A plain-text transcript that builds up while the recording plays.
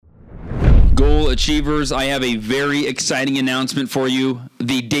Goal Achievers, I have a very exciting announcement for you.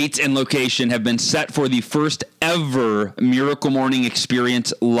 The dates and location have been set for the first ever Miracle Morning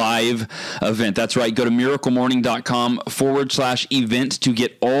Experience live event. That's right. Go to miraclemorning.com/events to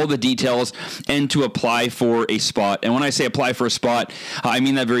get all the details and to apply for a spot. And when I say apply for a spot, I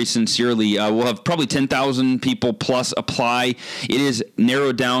mean that very sincerely. We'll have probably 10,000 people plus apply. It is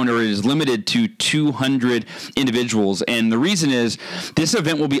narrowed down, or it is limited to 200 individuals. And the reason is this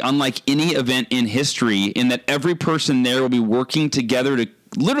event will be unlike any event in history in that every person there will be working together to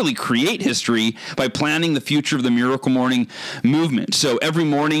literally create history by planning the future of the Miracle Morning movement. So every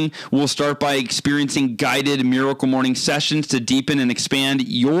morning we'll start by experiencing guided Miracle Morning sessions to deepen and expand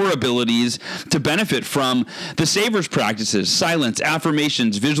your abilities to benefit from the Savers practices, silence,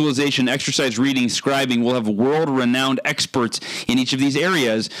 affirmations, visualization, exercise, reading, scribing. We'll have world-renowned experts in each of these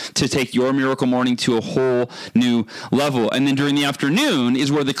areas to take your Miracle Morning to a whole new level. And then during the afternoon is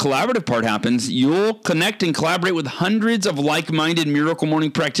where the collaborative part happens. You'll connect and collaborate with hundreds of like-minded Miracle Morning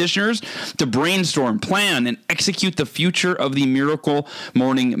practitioners to brainstorm, plan, and execute the future of the Miracle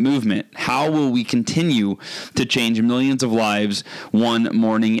Morning movement. How will we continue to change millions of lives one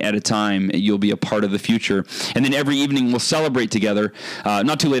morning at a time? You'll be a part of the future. And then every evening we'll celebrate together.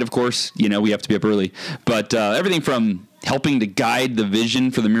 Not too late, of course. You know, we have to be up early. But everything from helping to guide the vision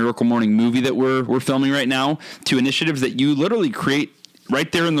for the Miracle Morning movie that we're filming right now to initiatives that you literally create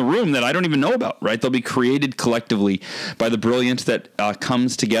right there in the room that I don't even know about, right? They'll be created collectively by the brilliance that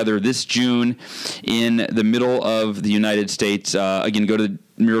comes together this June in the middle of the United States. Again, go to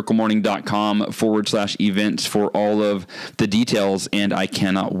miraclemorning.com/events for all of the details. And I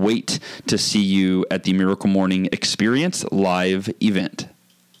cannot wait to see you at the Miracle Morning Experience live event.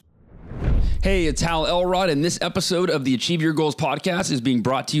 Hey, it's Hal Elrod, and this episode of the Achieve Your Goals podcast is being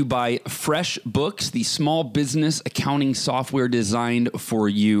brought to you by FreshBooks, the small business accounting software designed for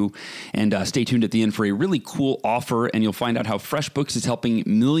you. And stay tuned at the end for a really cool offer, and you'll find out how FreshBooks is helping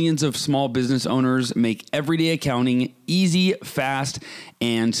millions of small business owners make everyday accounting easy, fast,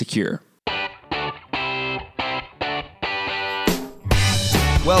 and secure.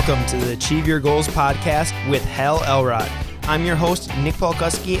 Welcome to the Achieve Your Goals podcast with Hal Elrod. I'm your host, Nick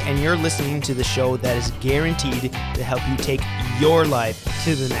Polkuski, and you're listening to the show that is guaranteed to help you take your life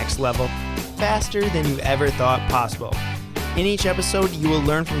to the next level faster than you ever thought possible. In each episode, you will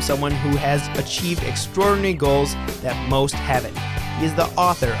learn from someone who has achieved extraordinary goals that most haven't. He is the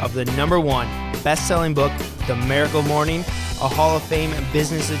author of the #1 best-selling book, The Miracle Morning, a Hall of Fame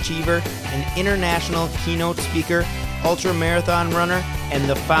business achiever, an international keynote speaker, ultra marathon runner, and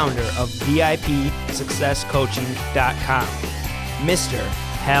the founder of VIPSuccessCoaching.com, Mr.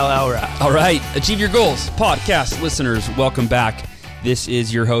 Hal Elrod. All right, Achieve Your Goals podcast listeners, welcome back. This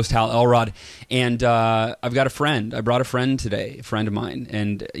is your host, Hal Elrod, and I've got a friend. I brought a friend today, a friend of mine,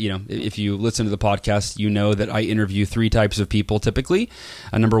 and you know, if you listen to the podcast, you know that I interview three types of people typically.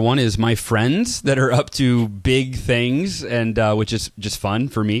 Number one is my friends that are up to big things, and which is just fun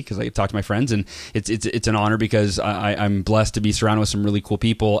for me because I talk to my friends, and it's an honor because I'm blessed to be surrounded with some really cool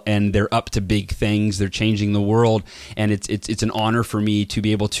people, and they're up to big things. They're changing the world, and it's an honor for me to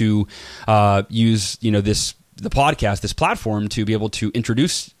be able to use the podcast, this platform, to be able to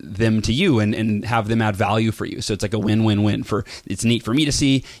introduce them to you and have them add value for you. So it's like a win-win-win. It's neat for me to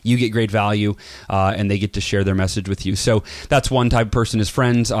see, you get great value, and they get to share their message with you. So that's one type of person is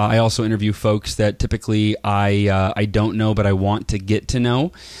friends. I also interview folks that typically I don't know, but I want to get to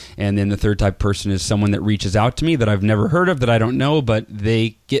know. And then the third type of person is someone that reaches out to me that I've never heard of, that I don't know, but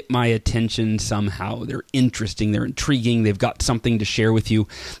they get my attention somehow. They're interesting, they're intriguing, they've got something to share with you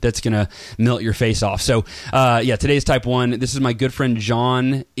that's going to melt your face off. So today's type 1. This is my good friend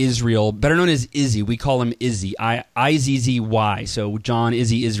John Israel, better known as Izzy. We call him Izzy, I-Z-Z-Y. So John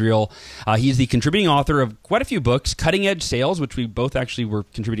Izzy Israel. He's the contributing author of quite a few books, Cutting Edge Sales, which we both actually were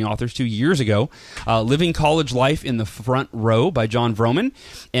contributing authors to years ago, Living College Life in the Front Row by John Vroman,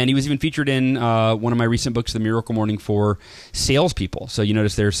 and he was even featured in one of my recent books, The Miracle Morning for Salespeople. So you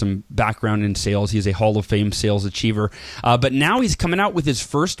notice there's some background in sales. He's a Hall of Fame sales achiever. But now he's coming out with his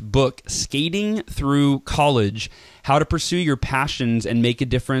first book, Skating Through College, How to Pursue Your Passions and Make a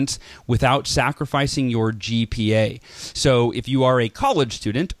Difference Without Sacrificing Your GPA. So if you are a college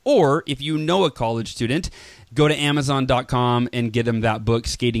student, or if you know a college student, go to Amazon.com and get him that book,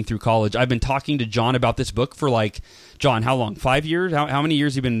 Skating Through College. I've been talking to John about this book for John, how long? 5 years? How many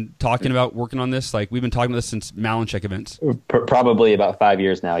years have you been talking about working on this? We've been talking about this since Malinchek events. Probably about 5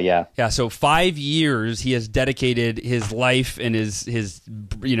 years now, yeah. Yeah, so 5 years he has dedicated his life and his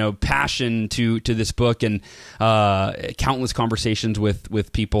passion to this book, and countless conversations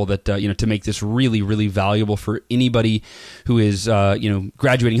with people that to make this really, really valuable for anybody who is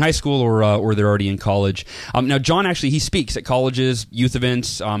graduating high school or they're already in college. Now John actually, he speaks at colleges, youth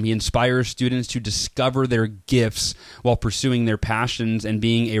events. He inspires students to discover their gifts while pursuing their passions and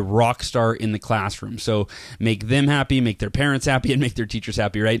being a rock star in the classroom. So make them happy, make their parents happy, and make their teachers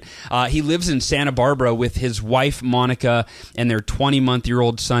happy, right? He lives in Santa Barbara with his wife, Monica, and their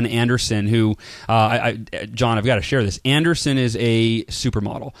 20-month-old son, Anderson, who, John, I've got to share this. Anderson is a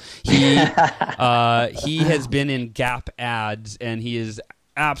supermodel. He has been in Gap ads, and he is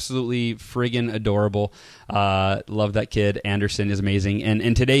absolutely friggin' adorable. Love that kid. Anderson is amazing.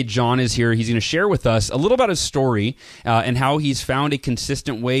 And today John is here. He's going to share with us a little about his story and how he's found a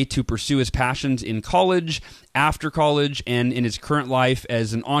consistent way to pursue his passions in college, after college, and in his current life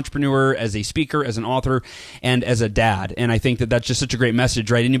as an entrepreneur, as a speaker, as an author, and as a dad. And I think that that's just such a great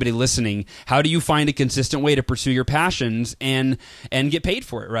message, right? Anybody listening, how do you find a consistent way to pursue your passions and get paid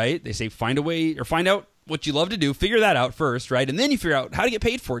for it, right? They say find a way, or find out what you love to do, figure that out first, right? And then you figure out how to get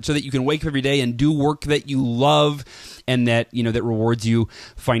paid for it so that you can wake up every day and do work that you love and that, that rewards you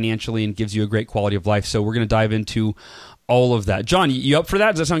financially and gives you a great quality of life. So we're going to dive into all of that. John, you up for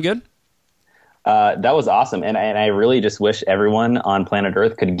that? Does that sound good? That was awesome. And I really just wish everyone on planet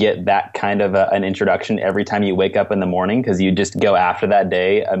Earth could get that kind of an introduction every time you wake up in the morning, because you just go after that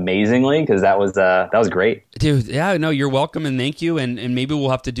day amazingly, because that was great. Dude, yeah, no, you're welcome, and thank you. And maybe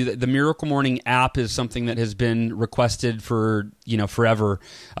we'll have to do that. The Miracle Morning app is something that has been requested for, forever,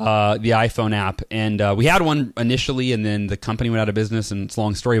 the iPhone app. And we had one initially, and then the company went out of business, and it's a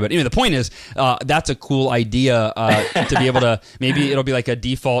long story. But anyway, the point is, that's a cool idea to be able to, maybe it'll be like a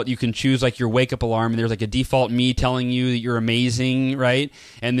default. You can choose your wake up alarm, and there's a default me telling you that you're amazing, right?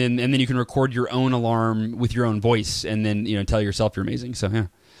 And then you can record your own alarm with your own voice, and then tell yourself you're amazing. So yeah.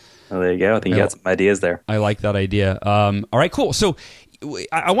 Well, there you go. I think you got some ideas there. I like that idea. All right, cool. So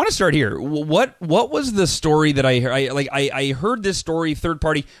I want to start here. What was the story that I heard? I heard this story third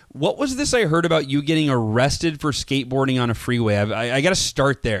party. What was this I heard about you getting arrested for skateboarding on a freeway? I got to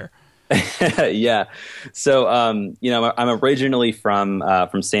start there. Yeah. So, I'm originally from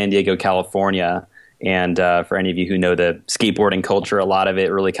San Diego, California. And for any of you who know the skateboarding culture, a lot of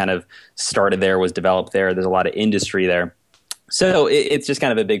it really kind of started there, was developed there. There's a lot of industry there. So it's just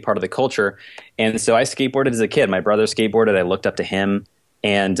kind of a big part of the culture. And so I skateboarded as a kid. My brother skateboarded. I looked up to him.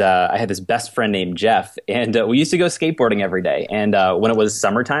 And I had this best friend named Jeff. And we used to go skateboarding every day. And when it was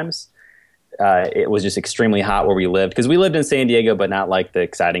summer times, it was just extremely hot where we lived, because we lived in San Diego, but not like the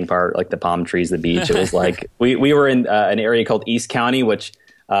exciting part, like the palm trees, the beach. It was like we were in an area called East County, which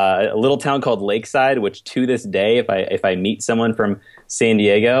a little town called Lakeside, which to this day, if I meet someone from San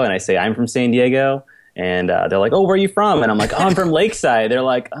Diego and I say I'm from San Diego, and they're like, "Oh, where are you from?" And I'm like, "Oh, I'm from Lakeside." They're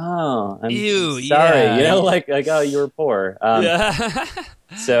like, "Oh, I'm sorry," like oh, you were poor. Yeah.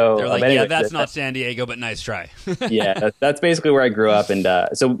 So they're like, anyway, that's not San Diego, but nice try. Yeah, that's basically where I grew up. And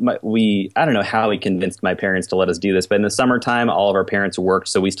so I don't know how we convinced my parents to let us do this, but in the summertime, all of our parents worked,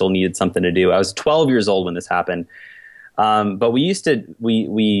 so we still needed something to do. I was 12 years old when this happened. But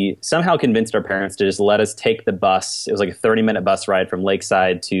we somehow convinced our parents to just let us take the bus. It was like a 30-minute bus ride from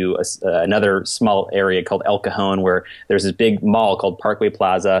Lakeside to another small area called El Cajon, where there's this big mall called Parkway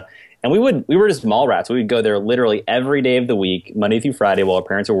Plaza. And we were just mall rats. We would go there literally every day of the week, Monday through Friday, while our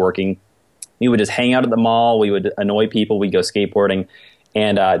parents were working. We would just hang out at the mall. We would annoy people. We'd go skateboarding.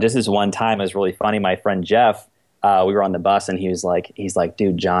 And just this one time, it was really funny. My friend Jeff, we were on the bus, and he's like,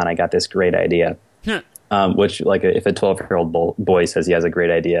 "Dude, John, I got this great idea." Which, like, if a 12-year-old boy says he has a great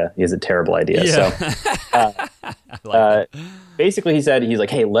idea, he has a terrible idea. Yeah. So basically, he's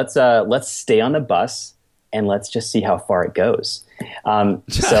like, "Hey, let's stay on the bus and let's just see how far it goes."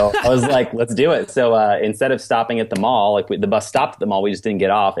 So I was like, "Let's do it." So instead of stopping at the mall, the bus stopped at the mall, we just didn't get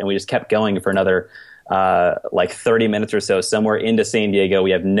off, and we just kept going for another 30 minutes or so, somewhere into San Diego.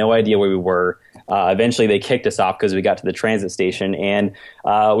 We have no idea where we were. Eventually, they kicked us off because we got to the transit station, and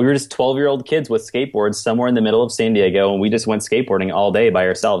we were just 12-year-old kids with skateboards somewhere in the middle of San Diego, and we just went skateboarding all day by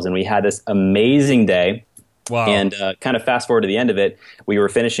ourselves, and we had this amazing day. Wow. And kind of fast forward to the end of it, we were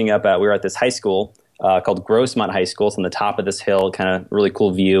finishing up, we were at this high school called Grossmont High School. It's on the top of this hill, kind of really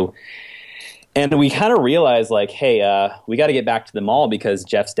cool view. And we kind of realized, like, hey, we got to get back to the mall because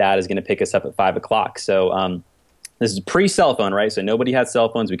Jeff's dad is going to pick us up at 5 o'clock. So this is pre-cell phone, right? So nobody had cell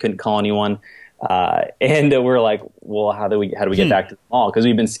phones. We couldn't call anyone. And we're like, well, how do we get back to the mall? Because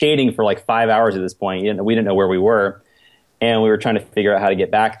we've been skating for like 5 hours at this point. We didn't know where we were, and we were trying to figure out how to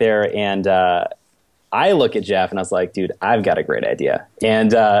get back there. And I look at Jeff and I was like, dude, I've got a great idea.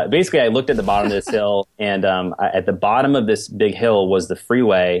 And basically I looked at the bottom of this hill, and at the bottom of this big hill was the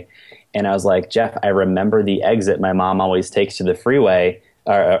freeway. And I was like, Jeff, I remember the exit my mom always takes to the freeway,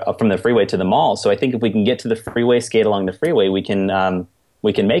 or from the freeway to the mall. So I think if we can get to the freeway, skate along the freeway, we can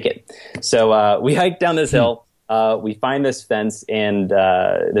make it. So we hiked down this hill. We find this fence, and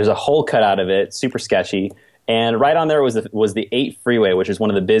there's a hole cut out of it, super sketchy. And right on there was the 8 freeway, which is one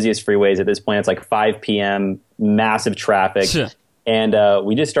of the busiest freeways at this point. It's like 5 p.m., massive traffic. Sure. And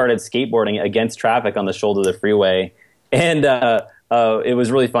we just started skateboarding against traffic on the shoulder of the freeway. And it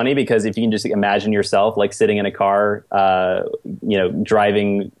was really funny because if you can just imagine yourself like sitting in a car,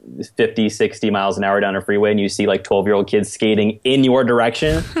 driving 50, 60 miles an hour down a freeway, and you see like 12-year-old kids skating in your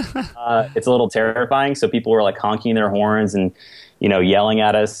direction, it's a little terrifying. So people were like honking their horns and yelling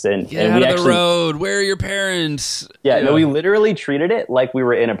at us, and get out of the road. Where are your parents? Yeah, no, we literally treated it like we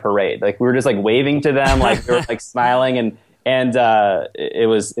were in a parade. Like we were just like waving to them, like they were like smiling, and it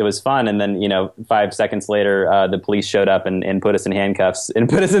was fun. And then 5 seconds later, the police showed up and put us in handcuffs and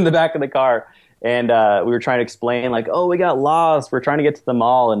put us in the back of the car. And we were trying to explain like, oh, we got lost. We're trying to get to the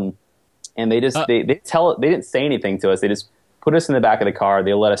mall, and they just they didn't say anything to us. They just put us in the back of the car.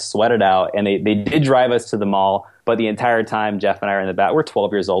 They let us sweat it out, and they did drive us to the mall. But the entire time, Jeff and I are in the back. We're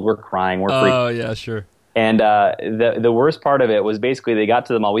 12 years old. We're crying. We're freaking. Oh, yeah, sure. And the worst part of it was basically they got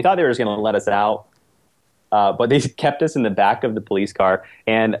to the mall. We thought they were just going to let us out, but they kept us in the back of the police car.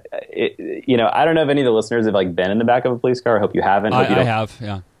 And, I don't know if any of the listeners have like been in the back of a police car. I hope you haven't. I have,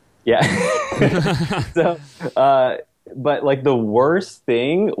 yeah. Yeah. So, but like the worst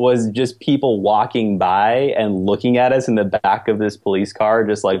thing was just people walking by and looking at us in the back of this police car,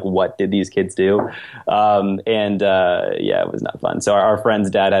 just like, what did these kids do? It was not fun. So our friend's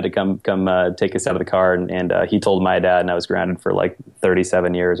dad had to come take us out of the car, and he told my dad, and I was grounded for like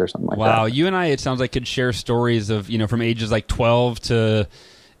 37 years or something like that. Wow, you and I, it sounds like, could share stories of from ages like 12 to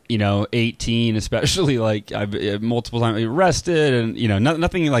 18, especially, like I've multiple times arrested, and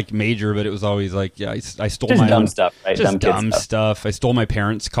nothing like major, but it was always like, I stole just my dumb own stuff, right? Just dumb stuff. I stole my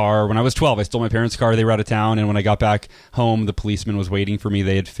parents' car when I was 12. I stole my parents' car. They were out of town, and when I got back home, the policeman was waiting for me.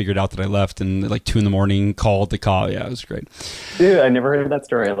 They had figured out that I left, and like 2 a.m. called the cop. Yeah, it was great. Dude, I never heard that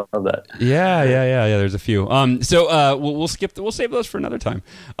story. I love that. Yeah. There's a few. So we'll save those for another time.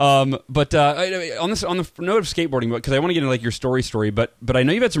 But on the note of skateboarding, because I want to get into like your story, but I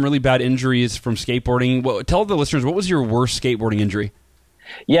know you've had some really bad injuries from skateboarding. Tell the listeners, what was your worst skateboarding injury?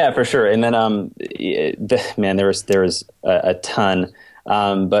 Yeah, for sure. And then, there was a ton.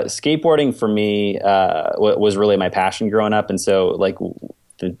 But skateboarding for me was really my passion growing up. And so, like,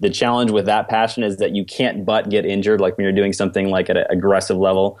 the challenge with that passion is that you can't but get injured, like when you're doing something like at an aggressive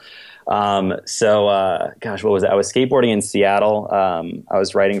level. What was it? I was skateboarding in Seattle. I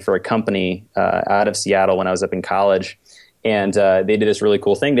was writing for a company out of Seattle when I was up in college. And they did this really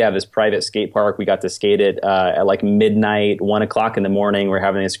cool thing. They have this private skate park. We got to skate it at like midnight, 1 o'clock in the morning. We're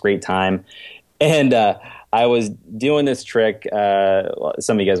having this great time. And I was doing this trick.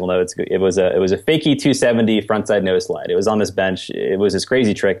 Some of you guys will know it was a fakie 270 frontside nose slide. It was on this bench. It was this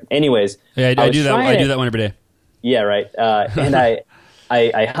crazy trick. Anyways, yeah, I do that. I do that one every day. Yeah, right. And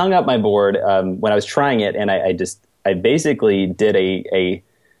I hung up my board when I was trying it, and I basically did a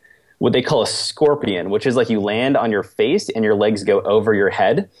what they call a scorpion, which is like you land on your face and your legs go over your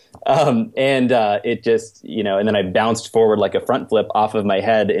head. It just, and then I bounced forward like a front flip off of my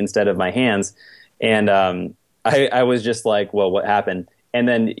head instead of my hands. And I was just like, well, what happened? And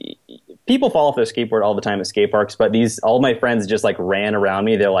then people fall off their skateboard all the time at skate parks, but all my friends just like ran around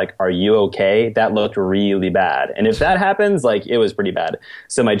me. They're like, are you okay? That looked really bad. And if that happens, like it was pretty bad.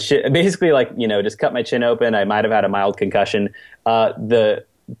 So my chin, basically like, just cut my chin open. I might've had a mild concussion. The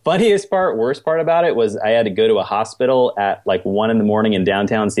worst part about it was I had to go to a hospital at like 1 a.m. in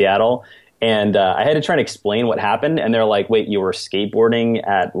downtown Seattle. And I had to try and explain what happened. And they're like, wait, you were skateboarding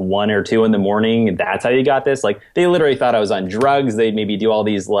at 1 or 2 a.m? That's how you got this? Like, they literally thought I was on drugs. They'd maybe do all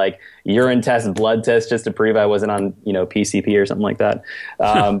these like urine tests, blood tests just to prove I wasn't on, PCP or something like that.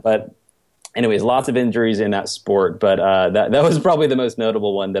 But anyways, lots of injuries in that sport. But that was probably the most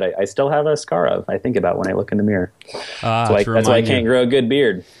notable one that I still have a scar of. I think about when I look in the mirror. That's why I can't grow a good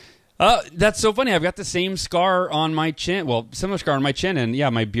beard. That's so funny. I've got the same scar on my chin. Well, similar scar on my chin, and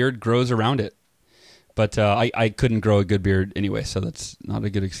yeah, my beard grows around it. But I couldn't grow a good beard anyway, so that's not a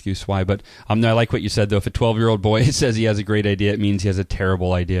good excuse why. But I like what you said, though. If a 12-year-old boy says he has a great idea, it means he has a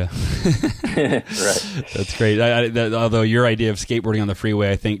terrible idea. Right. That's great. Although your idea of skateboarding on the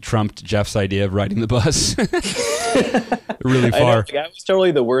freeway, I think, trumped Jeff's idea of riding the bus really far. I know, I was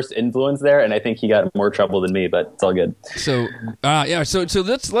totally the worst influence there, and I think he got more trouble than me, but it's all good. So so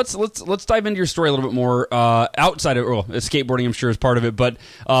let's dive into your story a little bit more outside of skateboarding. I'm sure is part of it, but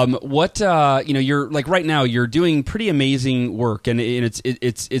what you're like right now. You're doing pretty amazing work, and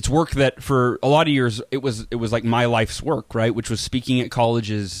it's work that for a lot of years it was like my life's work, right? Which was speaking at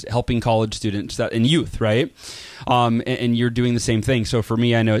colleges, helping college students and youth, right? And you're doing the same thing. So for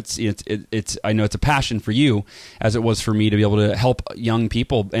me, I know it's a passion for you, as it was for me to be able to help young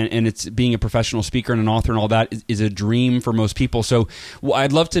people. And it's being a professional speaker and an author and all that is a dream for most people. So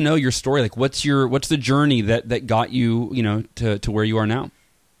I'd love to know your story. Like, what's the journey that got you, to where you are now?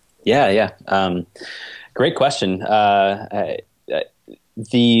 Yeah. Great question. Probably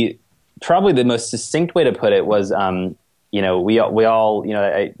the most succinct way to put it was, we all,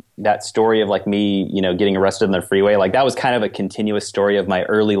 that story of like me, getting arrested on the freeway, like that was kind of a continuous story of my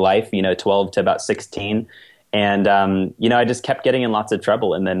early life, 12 to about 16. And, I just kept getting in lots of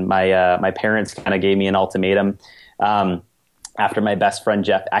trouble. And then my parents kind of gave me an ultimatum, after my best friend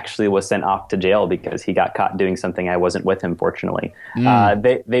Jeff actually was sent off to jail because he got caught doing something I wasn't with him, fortunately.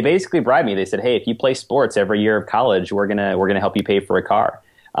 They basically bribed me. They said, hey, if you play sports every year of college, we're gonna help you pay for a car.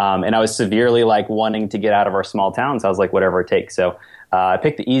 And I was severely like wanting to get out of our small town. So I was like, whatever it takes. So I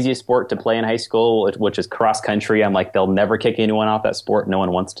picked the easiest sport to play in high school, which is cross country. I'm like, they'll never kick anyone off that sport. No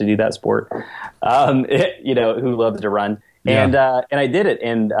one wants to do that sport. Who loves to run. Yeah. And I did it.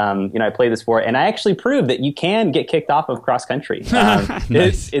 And, I played the sport, and I actually proved that you can get kicked off of cross country.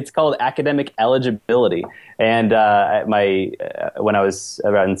 Nice. It's called academic eligibility. And, when I was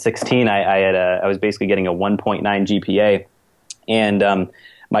around 16, I was basically getting a 1.9 GPA. And,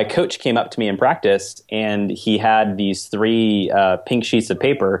 my coach came up to me in practice, and he had these 3 pink sheets of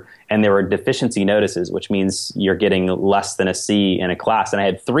paper, and there were deficiency notices, which means you're getting less than a C in a class. And I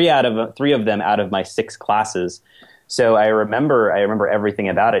had 3 of them out of my 6 classes. So I remember everything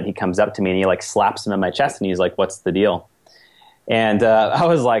about it. He comes up to me and he like slaps them in my chest, and he's like, "What's the deal?" And I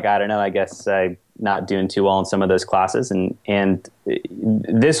was like, I don't know. I guess I'm not doing too well in some of those classes. And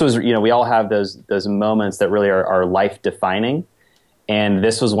this was, we all have those moments that really are life defining. And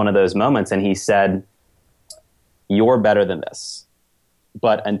this was one of those moments. And he said, "You're better than this,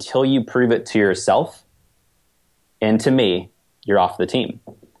 but until you prove it to yourself and to me, you're off the team."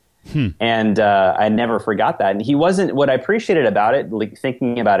 And I never forgot that. And he wasn't, what I appreciated about it, like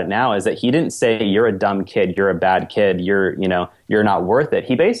thinking about it now, is that he didn't say, "You're a dumb kid, you're a bad kid, you're not worth it."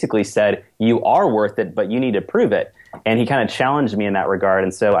 He basically said, "You are worth it, but you need to prove it." And he kind of challenged me in that regard.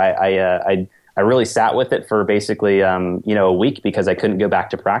 And so I really sat with it for basically, a week, because I couldn't go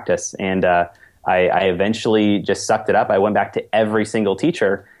back to practice. And I eventually just sucked it up. I went back to every single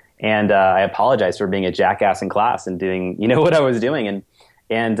teacher, and I apologized for being a jackass in class and doing, what I was doing.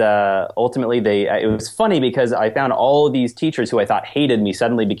 And ultimately, it was funny because I found all of these teachers who I thought hated me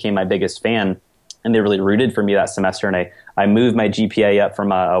suddenly became my biggest fan, and they really rooted for me that semester. And I moved my GPA up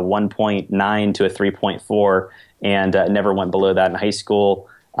from a 1.9 to a 3.4, and never went below that in high school.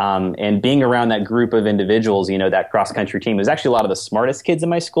 And being around that group of individuals, that cross-country team, it was actually a lot of the smartest kids in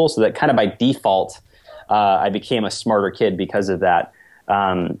my school, so that kind of by default, I became a smarter kid because of that.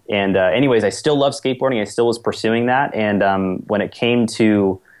 Anyways, I still love skateboarding. I still was pursuing that. And when it came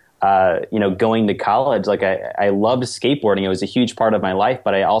to, going to college, like I loved skateboarding. It was a huge part of my life,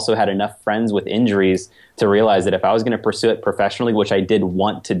 but I also had enough friends with injuries to realize that if I was going to pursue it professionally, which I did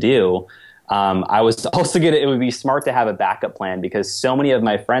want to do, I was also it would be smart to have a backup plan, because so many of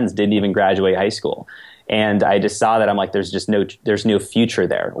my friends didn't even graduate high school. And I just saw that I'm like, there's no future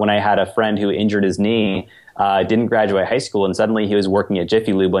there. When I had a friend who injured his knee, didn't graduate high school, and suddenly he was working at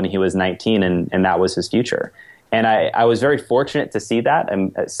Jiffy Lube when he was 19, and that was his future. And I was very fortunate to see that.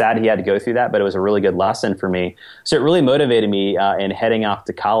 I'm sad he had to go through that, but it was a really good lesson for me. So it really motivated me in heading off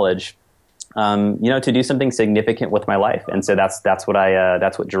to college, to do something significant with my life. And so that's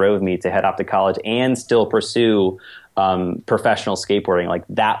what drove me to head off to college and still pursue professional skateboarding. Like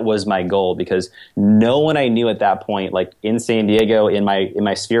that was my goal, because no one I knew at that point, like in San Diego, in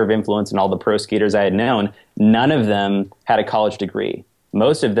my sphere of influence and all the pro skaters I had known, none of them had a college degree.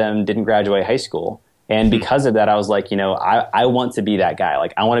 Most of them didn't graduate high school. And because of that, I was like, I want to be that guy.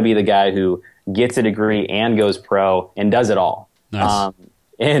 Like I want to be the guy who gets a degree and goes pro and does it all. Nice.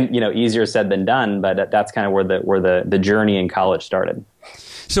 And easier said than done, but that's kind of where the journey in college started.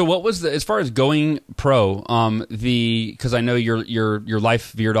 So what was as far as going pro, because I know your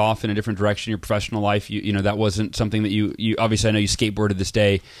life veered off in a different direction, your professional life, you know, that wasn't something that you obviously, I know you skateboarded this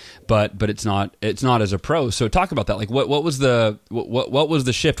day, but it's not as a pro. So talk about that. Like what was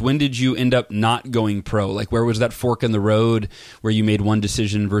the shift? When did you end up not going pro? Like where was that fork in the road where you made one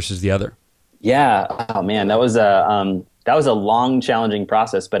decision versus the other? Yeah. Oh man, that was a long, challenging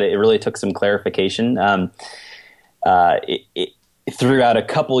process, but it really took some clarification. Throughout a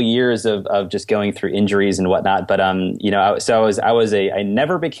couple years of just going through injuries and whatnot. But, you know, I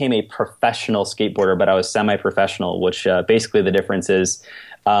never became a professional skateboarder, but I was semi-professional, which basically the difference is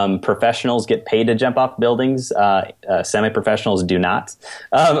professionals get paid to jump off buildings. Semi-professionals do not,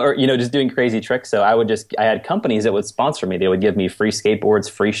 or, you know, just doing crazy tricks. So I had companies that would sponsor me. They would give me free skateboards,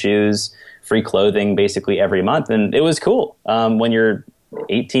 free shoes, free clothing, basically every month. And it was cool. When you're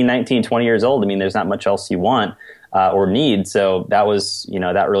 18, 19, 20 years old, I mean, there's not much else you want. Or need. So that was, you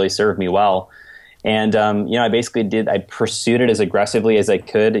know, that really served me well. And, you know, I pursued it as aggressively as I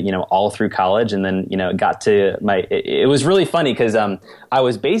could, you know, all through college. And then, you know, it was really funny because I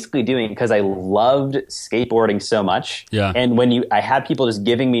was basically doing it because I loved skateboarding so much. Yeah. And I had people just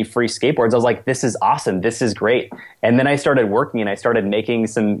giving me free skateboards, I was like, this is awesome. This is great. And then I started working and I started making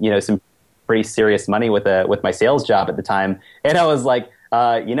some pretty serious money with my sales job at the time. And I was like,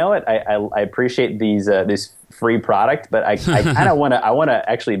 you know what? I appreciate this free product, but I kind of want to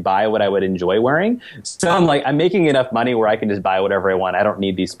actually buy what I would enjoy wearing. So I'm making enough money where I can just buy whatever I want. I don't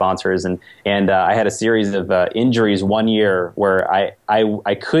need these sponsors. And I had a series of injuries one year where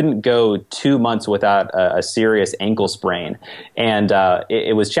I couldn't go 2 months without a serious ankle sprain. And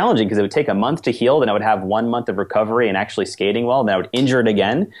it was challenging because it would take a month to heal, then I would have 1 month of recovery and actually skating well, and then I would injure it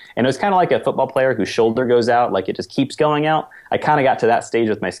again. And it was kind of like a football player whose shoulder goes out, like it just keeps going out. I kind of got to that stage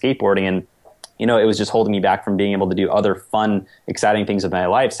with my skateboarding, and you know, it was just holding me back from being able to do other fun, exciting things with my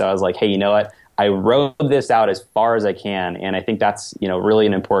life. So I was like, hey, you know what? I rode this out as far as I can. And I think that's, you know, really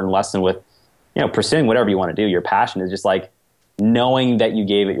an important lesson with, you know, pursuing whatever you want to do. Your passion is just like knowing that you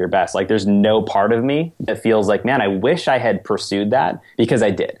gave it your best. Like there's no part of me that feels like, man, I wish I had pursued that, because I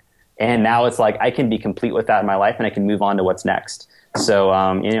did. And now it's like I can be complete with that in my life and I can move on to what's next. So,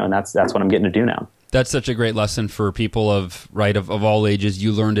 you know, and that's what I'm getting to do now. That's such a great lesson for people of all ages.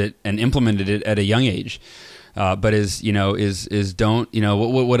 You learned it and implemented it at a young age. But is don't, you know,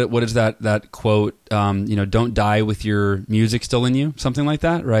 what is that quote? You know, don't die with your music still in you, something like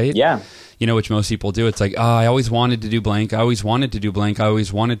that, right? Yeah. You know, which most people do. It's like, I always wanted to do blank. I always wanted to do blank. I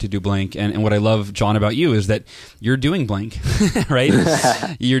always wanted to do blank. And what I love, John, about you is that you're doing blank, right?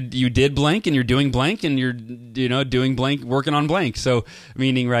 You did blank and you're doing blank and you're, you know, doing blank, working on blank. So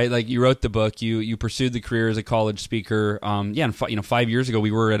meaning, right, like you wrote the book, you pursued the career as a college speaker. And you know, 5 years ago, we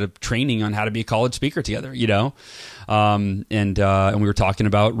were at a training on how to be a college speaker together, you know? And we were talking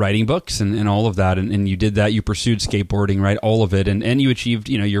about writing books and all of that. And you did that. You pursued skateboarding, right? All of it. And you achieved,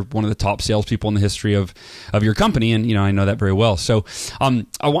 you know, you're one of the top salespeople in the history of your company. And, you know, I know that very well. So, I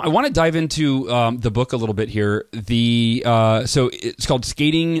want to dive into, the book a little bit here. So it's called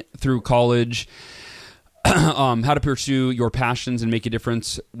Skating Through College. How to pursue your passions and make a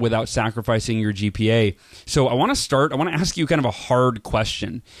difference without sacrificing your GPA. So I want to ask you kind of a hard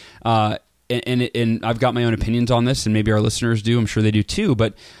question. And I've got my own opinions on this, and maybe our listeners do. I'm sure they do too.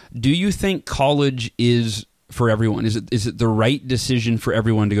 But do you think college is for everyone? Is it the right decision for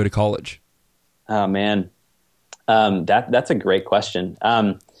everyone to go to college? Oh man, that's a great question.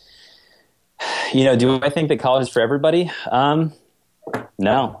 You know, do I think that college is for everybody?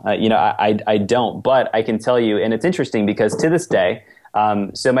 No, you know, I don't. But I can tell you, and it's interesting because to this day,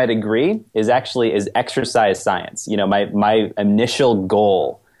 so my degree is exercise science. You know, my initial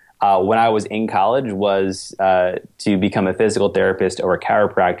goal when I was in college was to become a physical therapist or a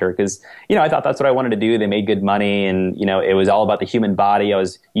chiropractor because, you know, I thought that's what I wanted to do. They made good money and, you know, it was all about the human body. I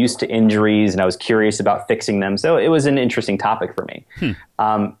was used to injuries and I was curious about fixing them. So it was an interesting topic for me.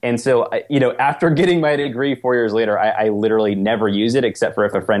 And so, you know, after getting my degree 4 years later, I literally never use it except for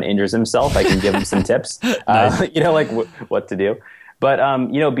if a friend injures himself, I can give him some tips, you know, like what to do. But,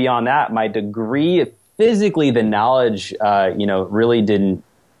 you know, beyond that, my degree, physically, the knowledge, you know, really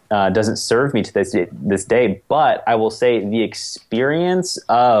doesn't serve me to this day. But I will say the experience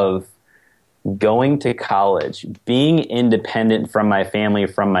of going to college, being independent from my family,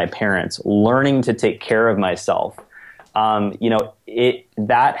 from my parents, learning to take care of myself, you know,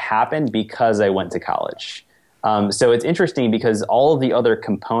 that happened because I went to college. So it's interesting because all of the other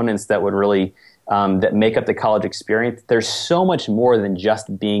components that would really that make up the college experience, there's so much more than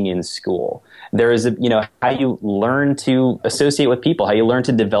just being in school. There is, how you learn to associate with people, how you learn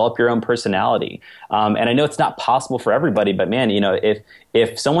to develop your own personality. And I know it's not possible for everybody, but man,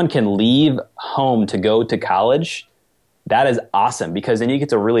 if someone can leave home to go to college, that is awesome, because then you get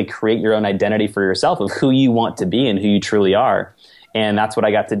to really create your own identity for yourself of who you want to be and who you truly are. And that's what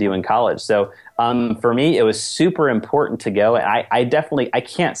I got to do in college. So for me, it was super important to go. And I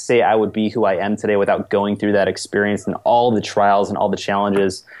can't say I would be who I am today without going through that experience and all the trials and all the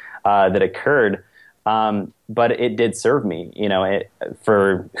challenges that occurred. But it did serve me,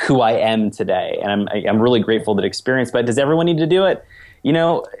 for who I am today. And I'm really grateful that experience. But does everyone need to do it?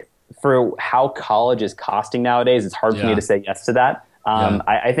 For how college is costing nowadays, it's hard for me to say yes to that.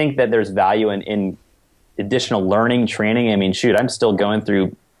 I think that there's value in additional learning, training. I mean, shoot, I'm still going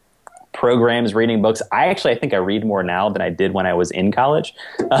through programs, reading books. I think I read more now than I did when I was in college.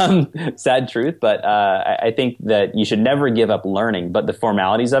 Sad truth, but I think that you should never give up learning, but the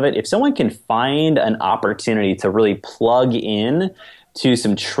formalities of it, if someone can find an opportunity to really plug in to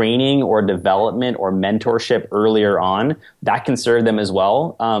some training or development or mentorship earlier on, that can serve them as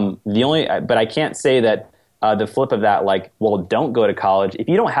well. But I can't say that the flip of that, don't go to college. If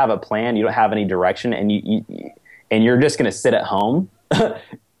you don't have a plan, you don't have any direction, and you're just going to sit at home,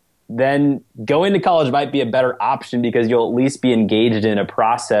 then going to college might be a better option, because you'll at least be engaged in a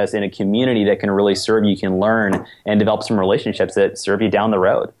process, in a community that can really serve you. You can learn and develop some relationships that serve you down the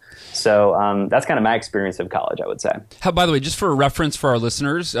road. So that's kind of my experience of college, I would say. By the way, just for a reference for our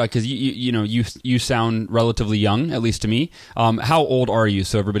listeners, because you sound relatively young, at least to me. How old are you?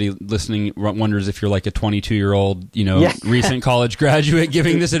 So everybody listening wonders if you're like a 22-year-old, recent college graduate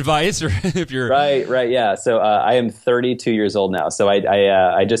giving this advice, or if you're right, yeah. So I am 32 years old now. So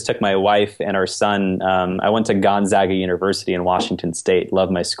I just took my wife and our son. I went to Gonzaga University in Washington State.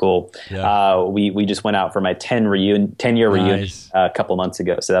 Love my school. Yeah. We just went out for my 10-year reunion a couple months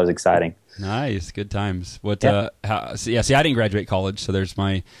ago. So that was exciting. Nice, good times. See, I didn't graduate college, so there's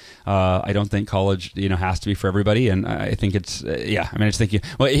my. I don't think college, has to be for everybody, and I think it's. I just think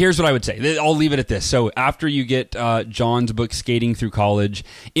well, here's what I would say. I'll leave it at this. So after you get John's book, Skating Through College,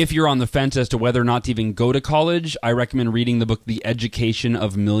 if you're on the fence as to whether or not to even go to college, I recommend reading the book, The Education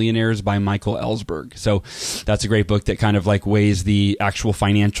of Millionaires by Michael Ellsberg. So that's a great book that kind of weighs the actual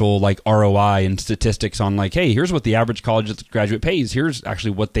financial ROI and statistics on hey, here's what the average college graduate pays. Here's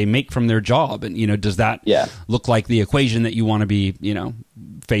actually what they make from their job, and does that look like the equation that you want to be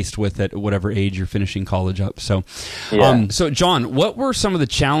faced with at whatever age you're finishing college up. So so John, what were some of the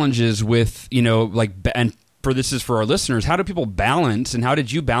challenges with and this is for our listeners, how do people balance, and how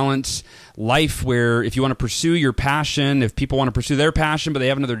did you balance life where if you want to pursue your passion, if people want to pursue their passion but they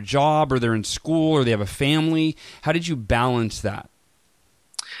have another job or they're in school or they have a family, how did you balance that?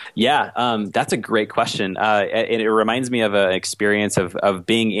 Yeah, that's a great question. It reminds me of an experience of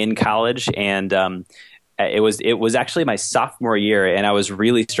being in college, and it was actually my sophomore year, and I was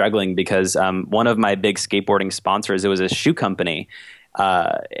really struggling because one of my big skateboarding sponsors, it was a shoe company.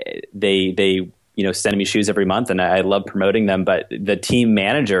 They sending me shoes every month, and I love promoting them. But the team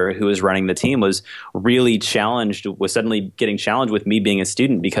manager who was running the team was suddenly getting challenged with me being a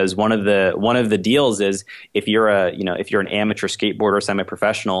student, because one of the deals is if you're an amateur skateboarder,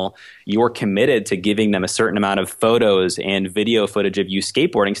 semi-professional, you're committed to giving them a certain amount of photos and video footage of you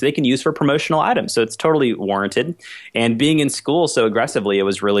skateboarding so they can use for promotional items. So it's totally warranted. And being in school so aggressively, it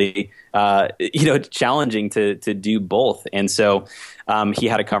was really challenging to do both. And so he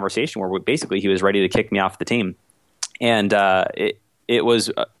had a conversation where basically he was ready to kick me off the team. And it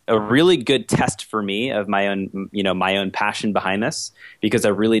was a really good test for me of my own passion behind this, because I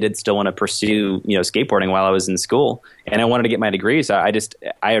really did still want to pursue, skateboarding while I was in school, and I wanted to get my degree. So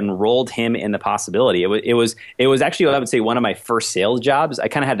I enrolled him in the possibility. It was actually, I would say, one of my first sales jobs. I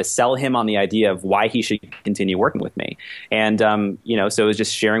kind of had to sell him on the idea of why he should continue working with me. And, so it was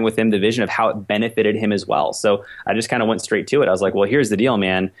just sharing with him the vision of how it benefited him as well. So I just kind of went straight to it. I was like, well, here's the deal,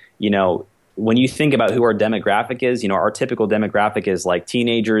 man. When you think about who our demographic is, our typical demographic is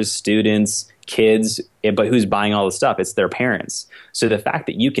teenagers, students, kids, but who's buying all the stuff? It's their parents. So the fact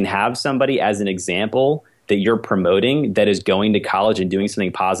that you can have somebody as an example that you're promoting that is going to college and doing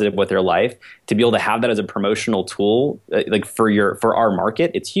something positive with their life, to be able to have that as a promotional tool, for our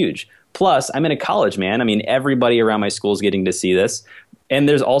market, it's huge. Plus, I'm in a college, man. I mean, everybody around my school is getting to see this. And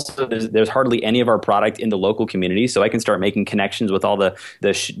there's hardly any of our product in the local community, so I can start making connections with all the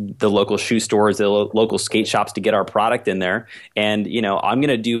local shoe stores, the local skate shops to get our product in there. And I'm going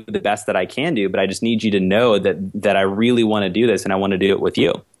to do the best that I can do, but I just need you to know that I really want to do this, and I want to do it with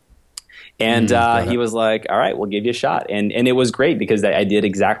you. And he was like, all right, we'll give you a shot. And it was great because I did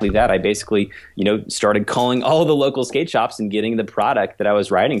exactly that. I basically, started calling all the local skate shops and getting the product that I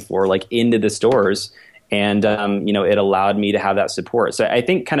was writing for, like, into the stores. And, it allowed me to have that support. So I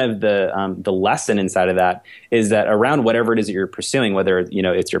think kind of the lesson inside of that is that around whatever it is that you're pursuing, whether,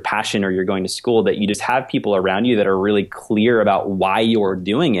 it's your passion or you're going to school, that you just have people around you that are really clear about why you're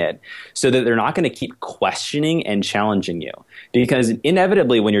doing it so that they're not going to keep questioning and challenging you. Because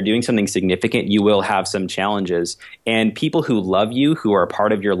inevitably, when you're doing something significant, you will have some challenges. And people who love you, who are a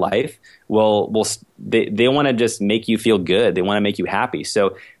part of your life, they want to just make you feel good. They want to make you happy.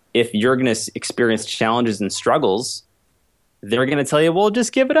 So if you're going to experience challenges and struggles, they're going to tell you, well,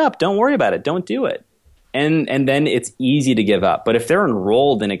 just give it up. Don't worry about it. Don't do it. And then it's easy to give up. But if they're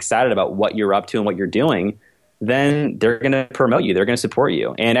enrolled and excited about what you're up to and what you're doing, then they're going to promote you. They're going to support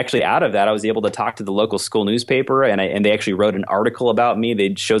you. And actually out of that, I was able to talk to the local school newspaper, and they actually wrote an article about me.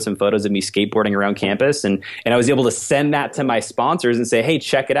 They showed some photos of me skateboarding around campus. And I was able to send that to my sponsors and say, hey,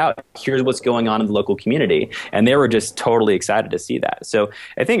 check it out. Here's what's going on in the local community. And they were just totally excited to see that. So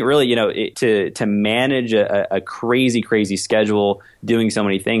I think really, to manage a crazy, crazy schedule, doing so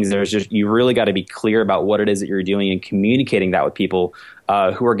many things, you really got to be clear about what it is that you're doing and communicating that with people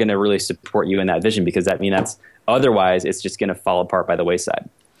who are going to really support you in that vision, because otherwise it's just going to fall apart by the wayside.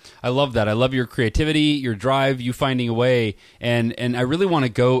 I love that. I love your creativity, your drive, you finding a way. And I really want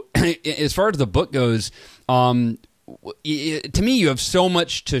to go, as far as the book goes, to me, you have so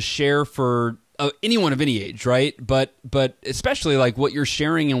much to share for anyone of any age, right? But especially like what you're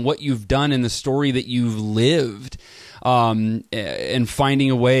sharing and what you've done in the story that you've lived. And finding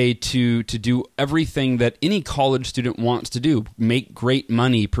a way to do everything that any college student wants to do: make great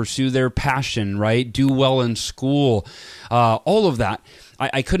money, pursue their passion, right? Do well in school, all of that.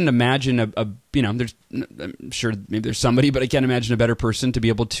 I couldn't imagine I'm sure maybe there's somebody, but I can't imagine a better person to be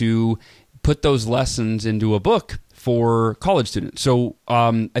able to put those lessons into a book for college students. So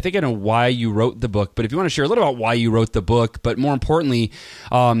I think I know why you wrote the book, but if you want to share a little about why you wrote the book, but more importantly,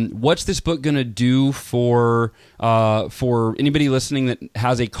 what's this book going to do for anybody listening that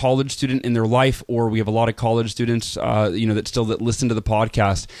has a college student in their life, or we have a lot of college students, that listen to the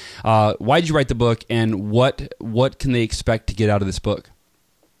podcast. Why did you write the book, and what can they expect to get out of this book?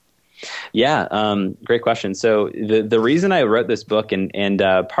 Yeah, great question. So the reason I wrote this book, and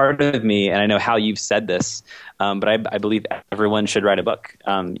part of me, and I know how you've said this, but I believe everyone should write a book.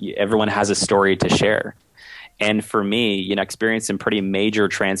 Everyone has a story to share. And for me, experienced some pretty major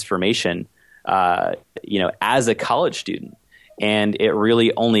transformation, as a college student. And it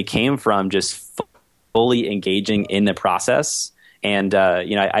really only came from just fully engaging in the process. And,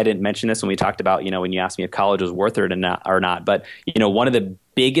 I didn't mention this when we talked about, when you asked me if college was worth it or not. But, one of the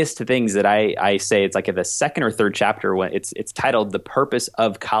biggest things that I say, it's like in the second or third chapter, when it's titled The Purpose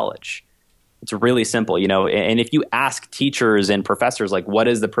of College. It's really simple, and if you ask teachers and professors, like, what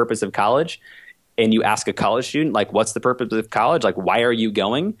is the purpose of college? And you ask a college student, like, what's the purpose of college? Like, why are you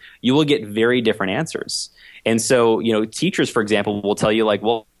going? You will get very different answers. And so, teachers, for example, will tell you, like,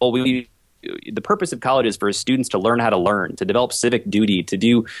 the purpose of college is for students to learn how to learn, to develop civic duty, to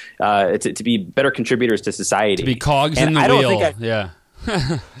do, to be better contributors to society, to be cogs in the wheel. Yeah,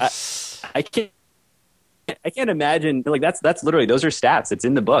 I can't imagine, like, that's literally, those are stats. It's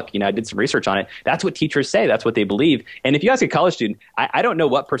in the book. I did some research on it. That's what teachers say. That's what they believe. And if you ask a college student, I don't know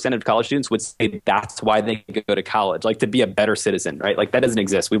what percent of college students would say that's why they go to college, like to be a better citizen, right? Like, that doesn't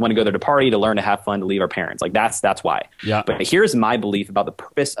exist. We want to go there to party, to learn, to have fun, to leave our parents. Like, that's why. Yeah. But here's my belief about the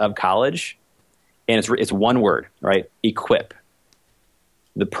purpose of college. And it's one word, right? Equip.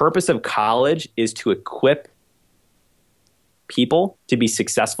 The purpose of college is to equip people to be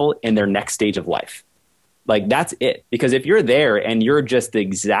successful in their next stage of life. Like, that's it. Because if you're there and you're just the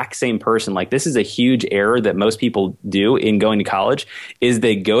exact same person, like, this is a huge error that most people do in going to college, is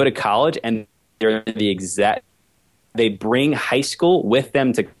they go to college and they're they bring high school with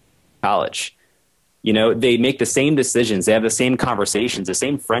them to college. They make the same decisions. They have the same conversations, the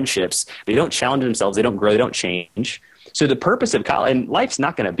same friendships. They don't challenge themselves. They don't grow. They don't change. So the purpose of college, and life's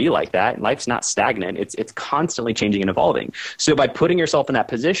not going to be like that. Life's not stagnant. It's constantly changing and evolving. So by putting yourself in that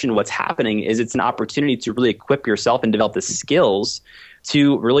position, what's happening is it's an opportunity to really equip yourself and develop the skills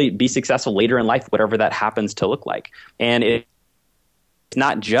to really be successful later in life, whatever that happens to look like. And it's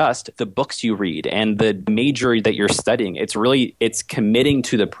not just the books you read and the major that you're studying. It's committing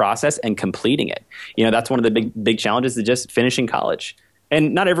to the process and completing it. That's one of the big challenges, is just finishing college.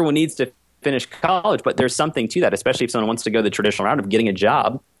 And not everyone needs to finish college, but there's something to that, especially if someone wants to go the traditional route of getting a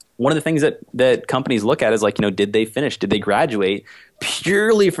job. One of the things that companies look at is, like, did they finish? Did they graduate?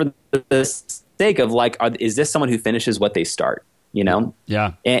 Purely for the sake of, like, is this someone who finishes what they start? you know?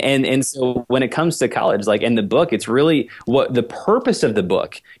 Yeah. And so when it comes to college, like in the book, it's really what the purpose of the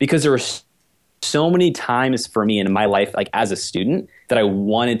book, because there were so many times for me in my life, like as a student, that I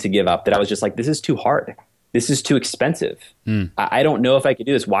wanted to give up, that I was just like, this is too hard. This is too expensive. I don't know if I could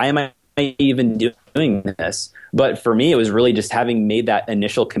do this. Why am I even doing this? But for me, it was really just having made that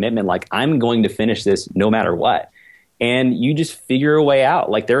initial commitment, like I'm going to finish this no matter what. And you just figure a way out.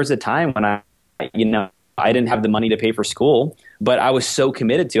 Like there was a time when I didn't have the money to pay for school, but I was so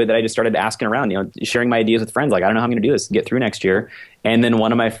committed to it that I just started asking around, sharing my ideas with friends. Like, I don't know how I'm going to do this, get through next year. And then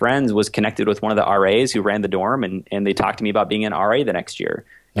one of my friends was connected with one of the RAs who ran the dorm, and they talked to me about being an RA the next year.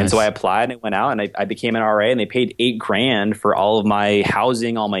 And so I applied and I went out and I became an RA, and they paid $8,000 for all of my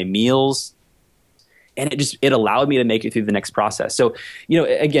housing, all my meals. And it allowed me to make it through the next process. So,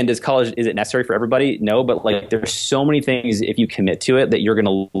 again, is it necessary for everybody? No, but like there's so many things if you commit to it that you're going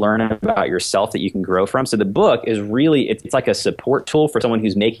to learn about yourself that you can grow from. So the book is really, it's like a support tool for someone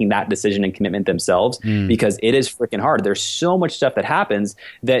who's making that decision and commitment themselves, because it is freaking hard. There's so much stuff that happens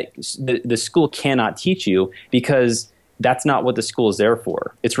that the school cannot teach you, because that's not what the school is there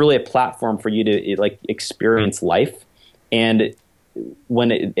for. It's really a platform for you to like experience life. And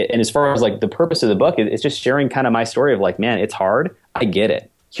as far as like the purpose of the book, it's just sharing kind of my story of like, man, it's hard. I get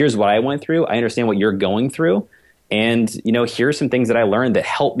it. Here's what I went through. I understand what you're going through. And, here's some things that I learned that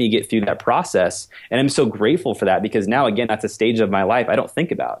helped me get through that process. And I'm so grateful for that, because now, again, that's a stage of my life I don't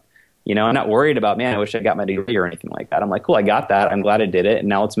think about. I'm not worried about, man, I wish I got my degree or anything like that. I'm like, cool, I got that. I'm glad I did it. And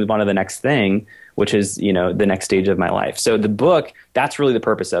now let's move on to the next thing, which is, the next stage of my life. So the book, that's really the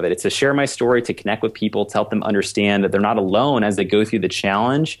purpose of it. It's to share my story, to connect with people, to help them understand that they're not alone as they go through the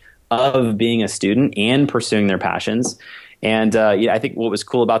challenge of being a student and pursuing their passions. And I think what was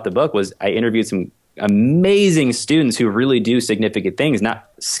cool about the book was I interviewed some amazing students who really do significant things,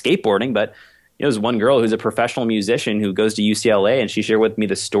 not skateboarding, but there's one girl who's a professional musician who goes to UCLA, and she shared with me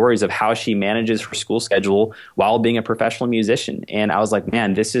the stories of how she manages her school schedule while being a professional musician. And I was like,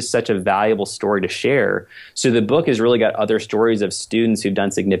 man, this is such a valuable story to share. So the book has really got other stories of students who've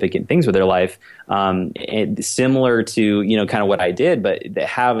done significant things with their life, similar to, kind of what I did, but that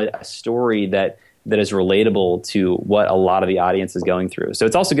have a story that is relatable to what a lot of the audience is going through. So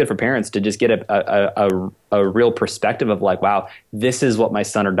it's also good for parents to just get a real perspective of like, wow, this is what my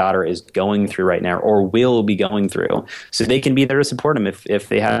son or daughter is going through right now, or will be going through, so they can be there to support them if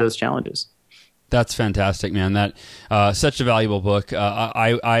they have those challenges. That's fantastic, man. That such a valuable book.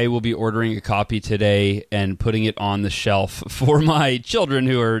 I will be ordering a copy today and putting it on the shelf for my children,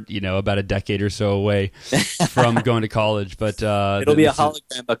 who are about a decade or so away from going to college. But it'll be a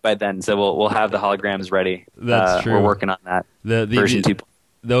hologram book by then, so we'll have the holograms ready. That's true. We're working on that. Version 2.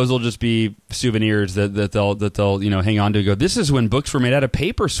 Those will just be souvenirs that they'll hang on to and go, this is when books were made out of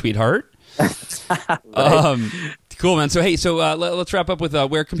paper, sweetheart. Right. Cool, man. So, hey, let's wrap up with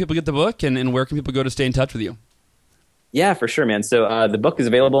where can people get the book, and where can people go to stay in touch with you? Yeah, for sure, man. So the book is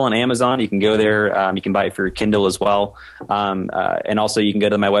available on Amazon. You can go there. You can buy it for your Kindle as well. And also you can go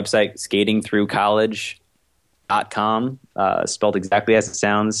to my website, skatingthroughcollege.com, spelled exactly as it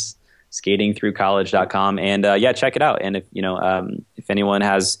sounds, skatingthroughcollege.com. And check it out. And if anyone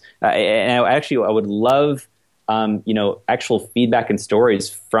has, and I would love actual feedback and stories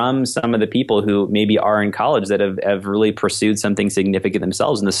from some of the people who maybe are in college that have really pursued something significant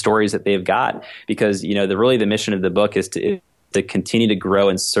themselves, and the stories that they've got. Because, the mission of the book is to continue to grow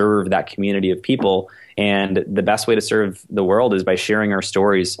and serve that community of people. And the best way to serve the world is by sharing our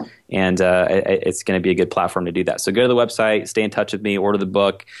stories. And it's going to be a good platform to do that. So go to the website, stay in touch with me, order the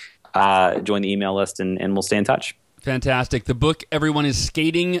book, join the email list, and we'll stay in touch. Fantastic. The book, everyone, is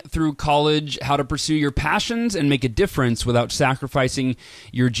Skating Through College, How to Pursue Your Passions and Make a Difference Without Sacrificing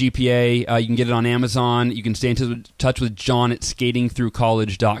Your GPA. You can get it on Amazon. You can stay in touch with John at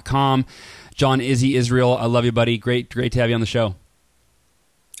skatingthroughcollege.com. John Izzy Israel, I love you, buddy. Great to have you on the show.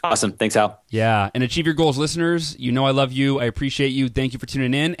 Awesome. Thanks, Hal. Yeah. And Achieve Your Goals listeners, I love you. I appreciate you. Thank you for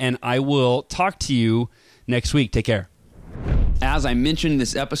tuning in, and I will talk to you next week. Take care. As I mentioned,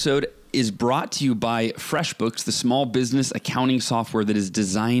 this episode is brought to you by FreshBooks, the small business accounting software that is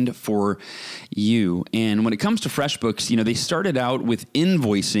designed for you. And when it comes to FreshBooks, they started out with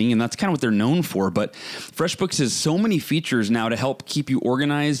invoicing, and that's kind of what they're known for. But FreshBooks has so many features now to help keep you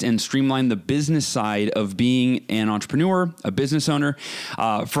organized and streamline the business side of being an entrepreneur, a business owner,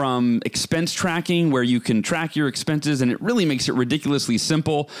 from expense tracking, where you can track your expenses, and it really makes it ridiculously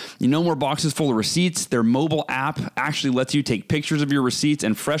simple. No more boxes full of receipts. Their mobile app actually lets you take pictures of your receipts,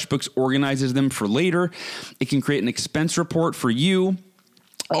 and FreshBooks organizes them for later. It can create an expense report for you.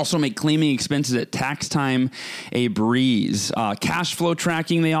 Also make claiming expenses at tax time a breeze. Cash flow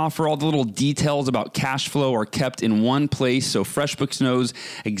tracking they offer. All the little details about cash flow are kept in one place, so FreshBooks knows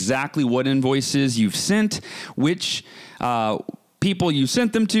exactly what invoices you've sent, which people you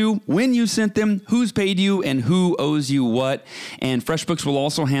sent them to, when you sent them, who's paid you, and who owes you what. And FreshBooks will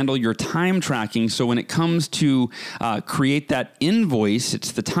also handle your time tracking. So when it comes to create that invoice,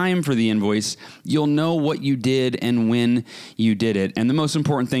 it's the time for the invoice, you'll know what you did and when you did it. And the most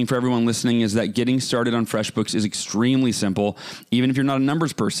important thing for everyone listening is that getting started on FreshBooks is extremely simple. Even if you're not a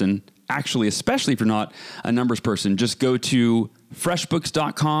numbers person, actually, especially if you're not a numbers person, just go to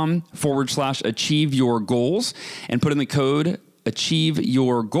freshbooks.com/achieve your goals and put in the code Achieve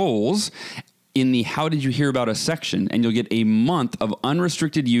Your Goals in the How Did You Hear About Us section, and you'll get a month of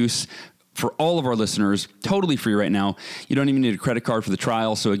unrestricted use for all of our listeners, totally free right now. You don't even need a credit card for the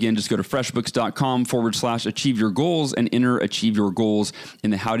trial. So again, just go to freshbooks.com/achieve your goals and enter Achieve Your Goals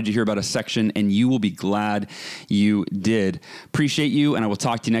in the How Did You Hear About Us section, and you will be glad you did. Appreciate you, and I will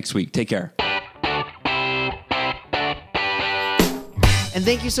talk to you next week. Take care. And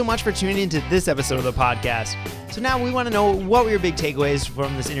thank you so much for tuning into this episode of the podcast. So now we want to know, what were your big takeaways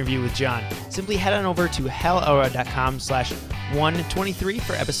from this interview with John? Simply head on over to hellelrod.com/123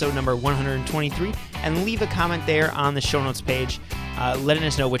 for episode number 123 and leave a comment there on the show notes page, letting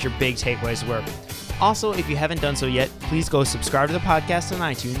us know what your big takeaways were. Also, if you haven't done so yet, please go subscribe to the podcast on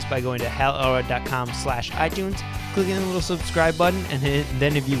iTunes by going to hellelrod.com/iTunes, clicking the little subscribe button, and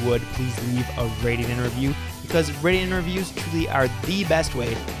then if you would, please leave a rating and review, because rating and reviews truly are the best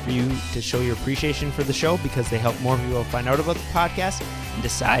way for you to show your appreciation for the show, because they help more people find out about the podcast and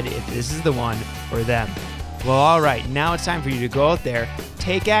decide if this is the one for them. Well, all right, now it's time for you to go out there,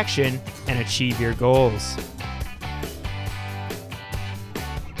 take action, and achieve your goals.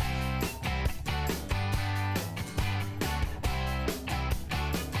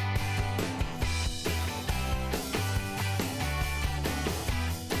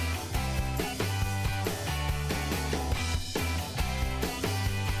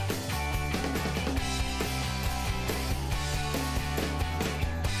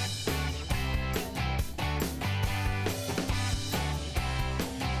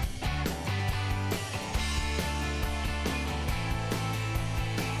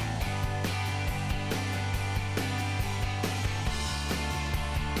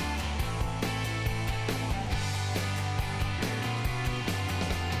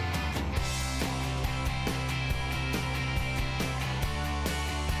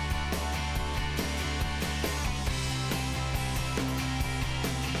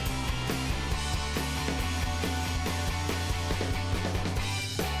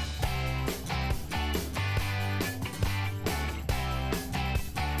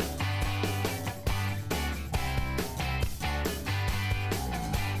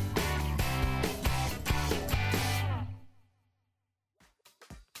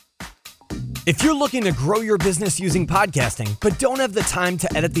 If you're looking to grow your business using podcasting, but don't have the time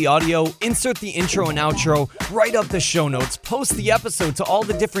to edit the audio, insert the intro and outro, write up the show notes, post the episode to all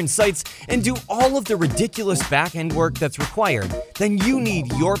the different sites, and do all of the ridiculous back-end work that's required, then you need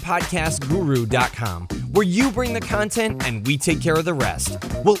yourpodcastguru.com, where you bring the content and we take care of the rest.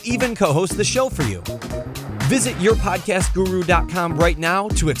 We'll even co-host the show for you. Visit yourpodcastguru.com right now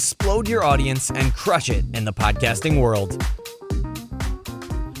to explode your audience and crush it in the podcasting world.